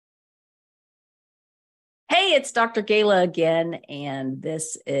Hey, it's Dr. Gala again, and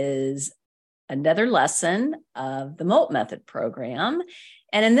this is another lesson of the MOLT method program.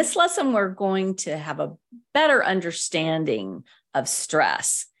 And in this lesson, we're going to have a better understanding of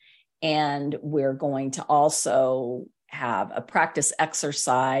stress. And we're going to also have a practice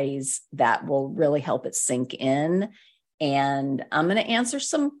exercise that will really help it sink in. And I'm going to answer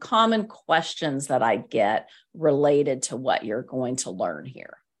some common questions that I get related to what you're going to learn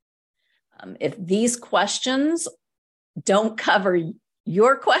here. If these questions don't cover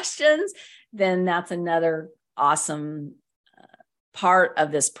your questions, then that's another awesome part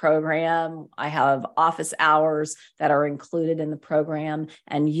of this program. I have office hours that are included in the program,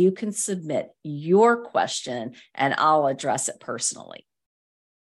 and you can submit your question and I'll address it personally.